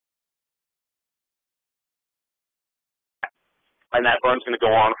and that burn's going to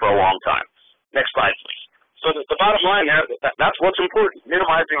go on for a long time. Next slide, please. So the bottom line there, that's what's important,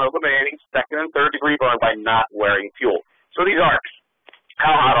 minimizing or eliminating second and third degree burn by not wearing fuel. So these arcs,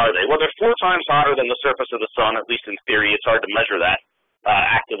 how hot are they? Well, they're 4 times hotter than the surface of the sun, at least in theory. It's hard to measure that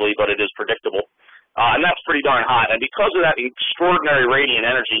actively, but it is predictable. And that's pretty darn hot. And because of that extraordinary radiant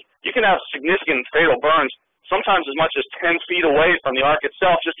energy, you can have significant fatal burns sometimes as much as 10 feet away from the arc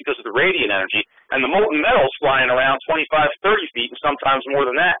itself just because of the radiant energy. And the molten metal's flying around 25, 30 feet, and sometimes more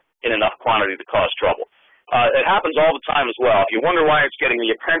than that in enough quantity to cause trouble. It happens all the time as well. If you wonder why it's getting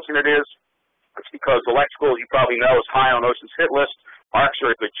the attention it is, it's because electrical, you probably know, is high on OSHA's hit list. Arcs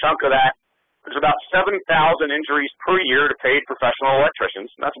are a good chunk of that. There's about 7,000 injuries per year to paid professional electricians.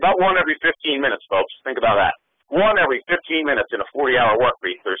 And that's about 1 every 15 minutes, folks. Think about that. 1 every 15 minutes in a 40-hour work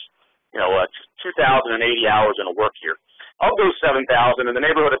week. There's, 2,080 hours in a work year. Of those 7,000, in the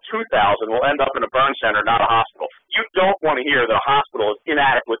neighborhood of 2,000 will end up in a burn center, not a hospital. You don't want to hear that a hospital is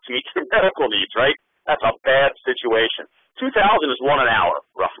inadequate to meet your medical needs, right? That's a bad situation. 2,000 is 1 an hour,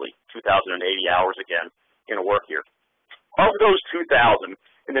 roughly. 2,080 hours again in a work year. Of those 2,000,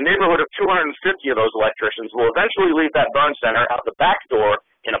 in the neighborhood of 250 of those electricians will eventually leave that burn center out the back door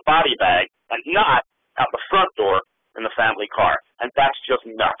in a body bag and not out the front door in the family car. And that's just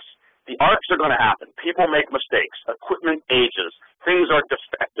nuts. The arcs are going to happen. People make mistakes. Equipment ages. Things are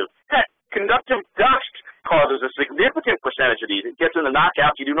defective. Heck, conductive dust causes a significant percentage of these. It gets in the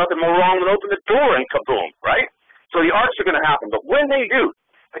knockout. You do nothing more wrong than open the door and kaboom, right? So the arcs are going to happen. But when they do,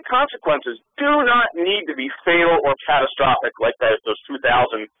 the consequences do not need to be fatal or catastrophic like those 2,000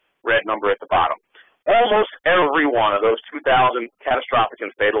 red number at the bottom. Almost every one of those 2,000 catastrophic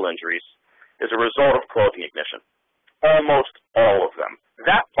and fatal injuries is a result of clothing ignition. Almost all of them.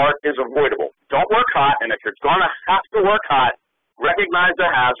 That part is avoidable. Don't work hot, and if you're going to have to work hot, recognize the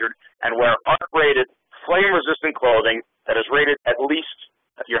hazard and wear arc-rated, flame-resistant clothing that is rated at least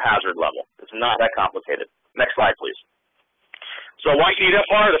at your hazard level. It's not that complicated. Next slide, please. So why you need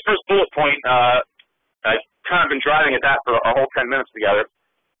FR? The first bullet point, I've kind of been driving at that for a whole 10 minutes together.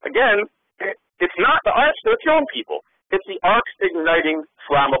 Again, it's not the arcs that are killing people. It's the arcs igniting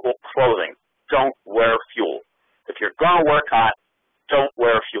flammable clothing. Don't wear fuel. If you're going to work hot, don't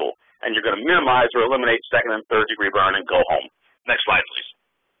wear fuel. And you're going to minimize or eliminate second and third degree burn and go home. Next slide, please.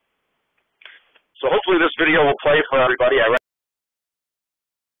 So hopefully this video will play for everybody.